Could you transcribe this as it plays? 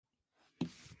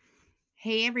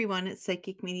Hey everyone, it's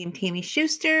Psychic Medium Tammy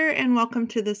Schuster, and welcome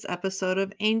to this episode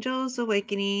of Angels,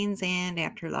 Awakenings, and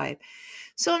Afterlife.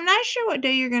 So, I'm not sure what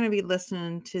day you're going to be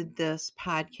listening to this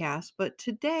podcast, but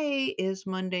today is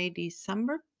Monday,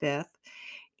 December 5th.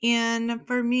 And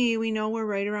for me, we know we're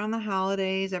right around the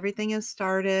holidays, everything has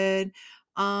started.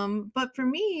 But for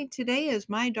me, today is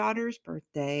my daughter's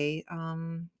birthday,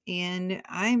 and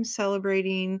I'm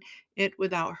celebrating it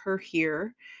without her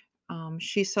here.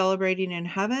 She's celebrating in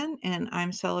heaven, and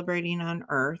I'm celebrating on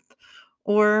earth.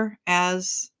 Or,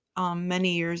 as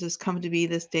many years has come to be,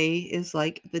 this day is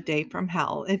like the day from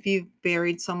hell. If you've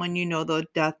buried someone, you know the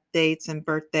death dates and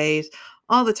birthdays.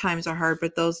 All the times are hard,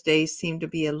 but those days seem to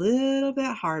be a little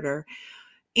bit harder.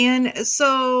 And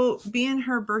so, being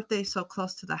her birthday so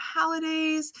close to the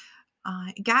holidays,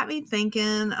 it got me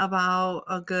thinking about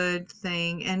a good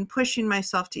thing, and pushing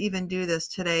myself to even do this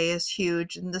today is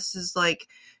huge. And this is like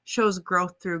shows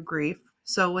growth through grief.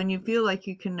 So when you feel like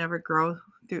you can never grow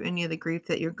through any of the grief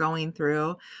that you're going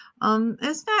through,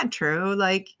 it's not true.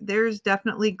 Like, there's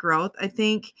definitely growth. I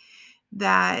think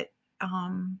that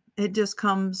it just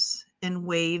comes in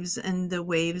waves, and the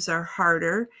waves are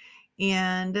harder,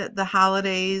 and the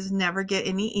holidays never get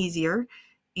any easier,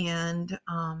 and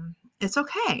it's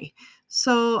okay.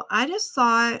 So I just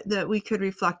thought that we could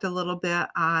reflect a little bit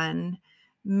on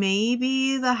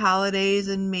maybe the holidays,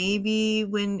 and maybe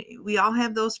when we all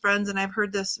have those friends. And I've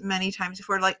heard this many times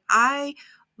before, like, I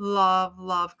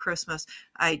love Christmas.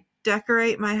 I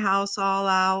decorate my house all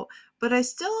out, but I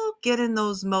still get in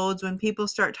those modes when people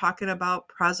start talking about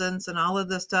presents and all of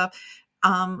this stuff.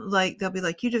 Like, they'll be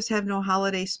like, you just have no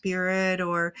holiday spirit.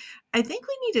 Or I think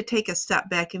we need to take a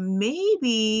step back, and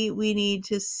maybe we need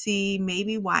to see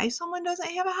maybe why someone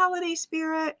doesn't have a holiday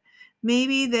spirit.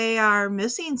 Maybe they are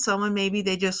missing someone. Maybe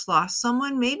they just lost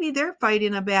someone. Maybe they're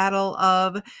fighting a battle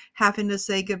of having to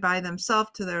say goodbye themselves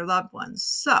to their loved ones.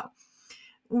 So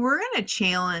we're going to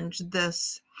challenge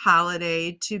this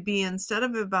holiday to be, instead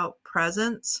of about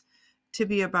presents, to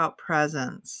be about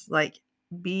presence. Like,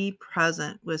 be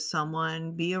present with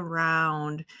someone, be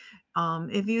around.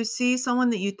 If you see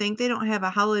someone that you think they don't have a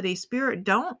holiday spirit,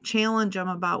 don't challenge them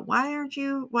about why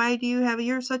do you have,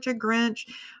 you're such a Grinch.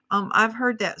 I've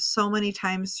heard that so many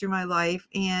times through my life.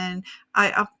 And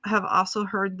I have also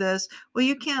heard this, well,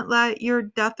 you can't let your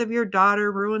death of your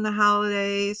daughter ruin the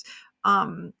holidays.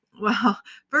 Well,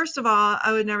 first of all,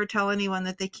 I would never tell anyone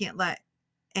that they can't let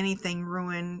anything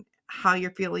ruin how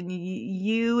you're feeling.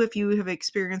 If you have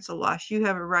experienced a loss, you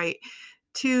have a right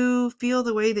to feel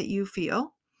the way that you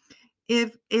feel.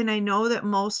 And I know that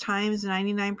most times,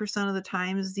 99% of the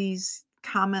times, these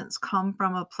comments come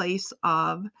from a place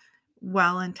of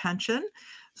well intention.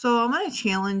 So I'm going to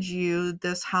challenge you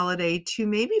this holiday to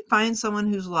maybe find someone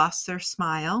who's lost their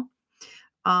smile.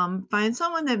 Find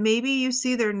someone that maybe you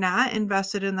see they're not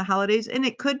invested in the holidays, and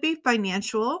it could be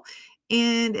financial,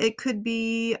 and it could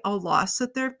be a loss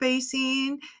that they're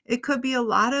facing. It could be a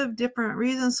lot of different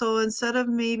reasons. So instead of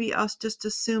maybe us just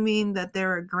assuming that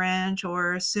they're a Grinch,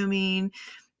 or assuming,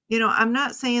 I'm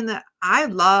not saying that. I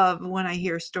love when I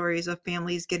hear stories of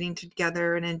families getting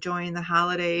together and enjoying the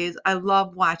holidays. I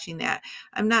love watching that.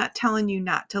 I'm not telling you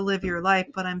not to live your life,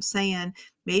 but I'm saying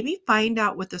maybe find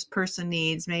out what this person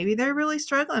needs. Maybe they're really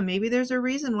struggling. Maybe there's a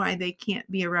reason why they can't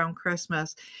be around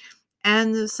Christmas.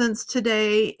 And since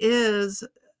today is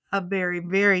a very,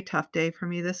 very tough day for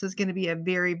me, this is going to be a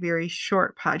very, very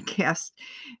short podcast.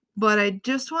 But I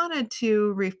just wanted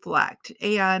to reflect.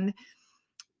 And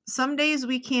some days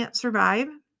we can't survive.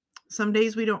 Some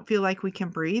days we don't feel like we can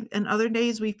breathe. And other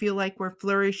days we feel like we're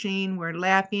flourishing, we're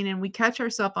laughing, and we catch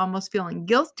ourselves almost feeling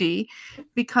guilty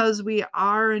because we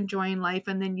are enjoying life.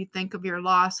 And then you think of your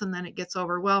loss, and then it gets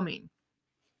overwhelming.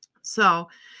 So,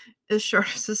 as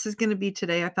short as this is going to be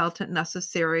today, I felt it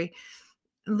necessary.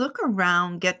 Look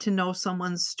around, get to know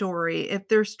someone's story. If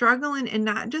they're struggling, and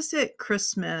not just at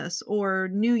Christmas or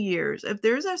New Year's, if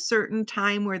there's a certain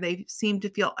time where they seem to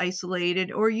feel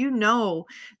isolated, or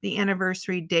the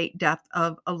anniversary date death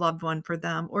of a loved one for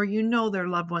them, or their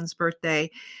loved one's birthday,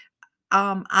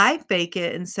 I fake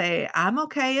it and say, I'm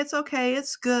okay,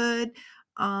 it's good.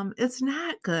 It's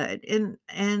not good.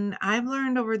 And I've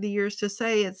learned over the years to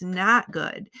say it's not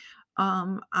good.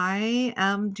 I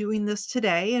am doing this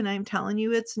today, and I'm telling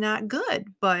you it's not good,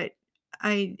 but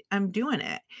I'm doing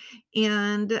it.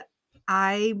 And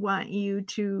I want you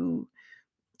to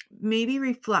maybe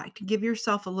reflect, give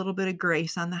yourself a little bit of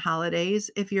grace on the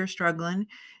holidays. If you're struggling,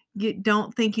 you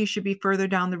don't think you should be further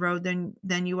down the road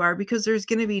than you are, because there's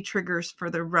going to be triggers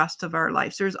for the rest of our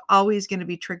lives. There's always going to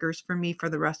be triggers for me for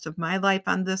the rest of my life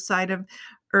on this side of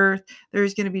earth.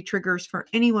 There's going to be triggers for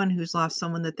anyone who's lost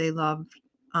someone that they love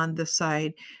on this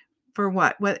side. for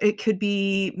what it could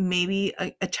be, maybe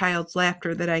a child's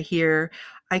laughter that I hear.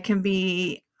 I can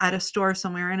be at a store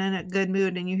somewhere and in a good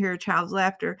mood and you hear a child's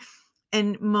laughter.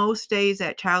 And most days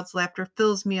that child's laughter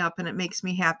fills me up and it makes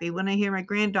me happy. When I hear my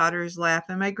granddaughters laugh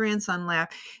and my grandson laugh,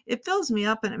 it fills me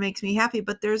up and it makes me happy.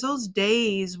 But there's those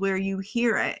days where you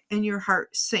hear it and your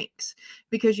heart sinks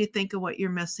because you think of what you're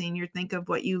missing, you think of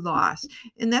what you lost.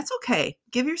 And that's okay.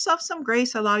 Give yourself some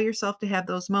grace, allow yourself to have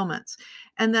those moments.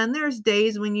 And then there's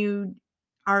days when you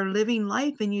are living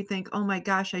life and you think, oh my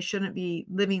gosh, I shouldn't be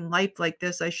living life like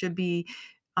this. I should be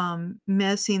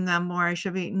missing them more. I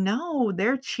should be. No,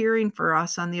 they're cheering for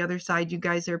us on the other side. You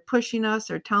guys are pushing us,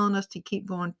 they're telling us to keep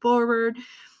going forward.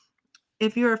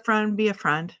 If you're a friend, be a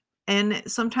friend. And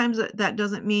sometimes that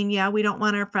doesn't mean, yeah, we don't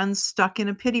want our friends stuck in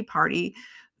a pity party,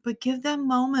 but give them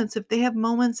moments. If they have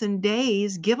moments and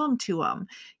days, give them to them.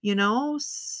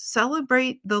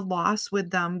 Celebrate the loss with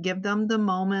them, give them the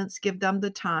moments, give them the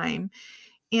time.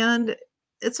 And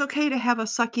it's okay to have a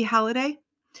sucky holiday.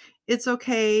 It's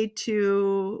okay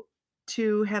to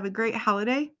have a great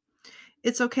holiday.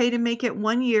 It's okay to make it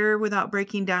 1 year without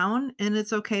breaking down, and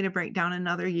it's okay to break down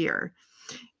another year.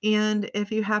 And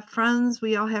if you have friends,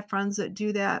 we all have friends that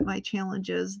do that. My challenge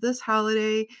is this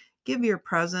holiday, give your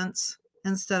presents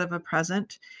instead of a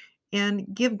present, and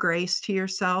give grace to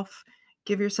yourself.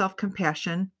 Give yourself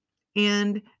compassion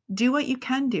and do what you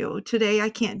can do. Today, I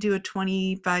can't do a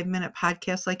 25-minute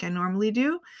podcast like I normally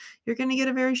do. You're going to get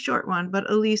a very short one, but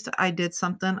at least I did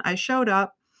something. I showed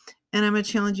up, and I'm going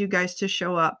to challenge you guys to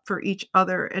show up for each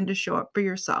other and to show up for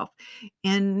yourself.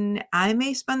 And I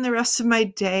may spend the rest of my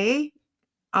day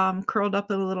curled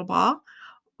up in a little ball,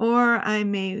 or I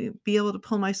may be able to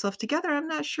pull myself together. I'm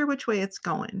not sure which way it's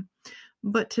going.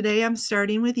 But today I'm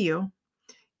starting with you.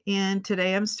 And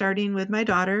today I'm starting with my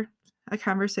daughter, a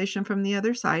conversation from the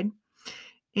other side.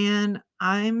 And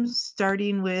I'm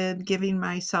starting with giving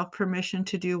myself permission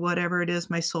to do whatever it is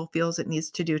my soul feels it needs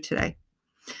to do today.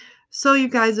 So, you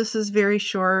guys, this is very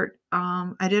short.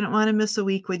 I didn't want to miss a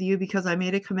week with you because I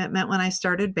made a commitment when I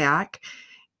started back.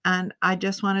 And I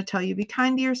just want to tell you, be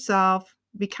kind to yourself,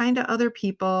 be kind to other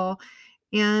people.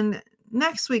 And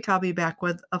next week, I'll be back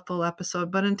with a full episode.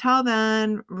 But until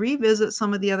then, revisit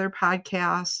some of the other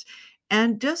podcasts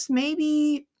and just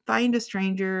maybe find a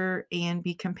stranger and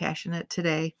be compassionate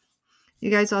today. You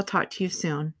guys, I'll talk to you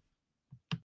soon.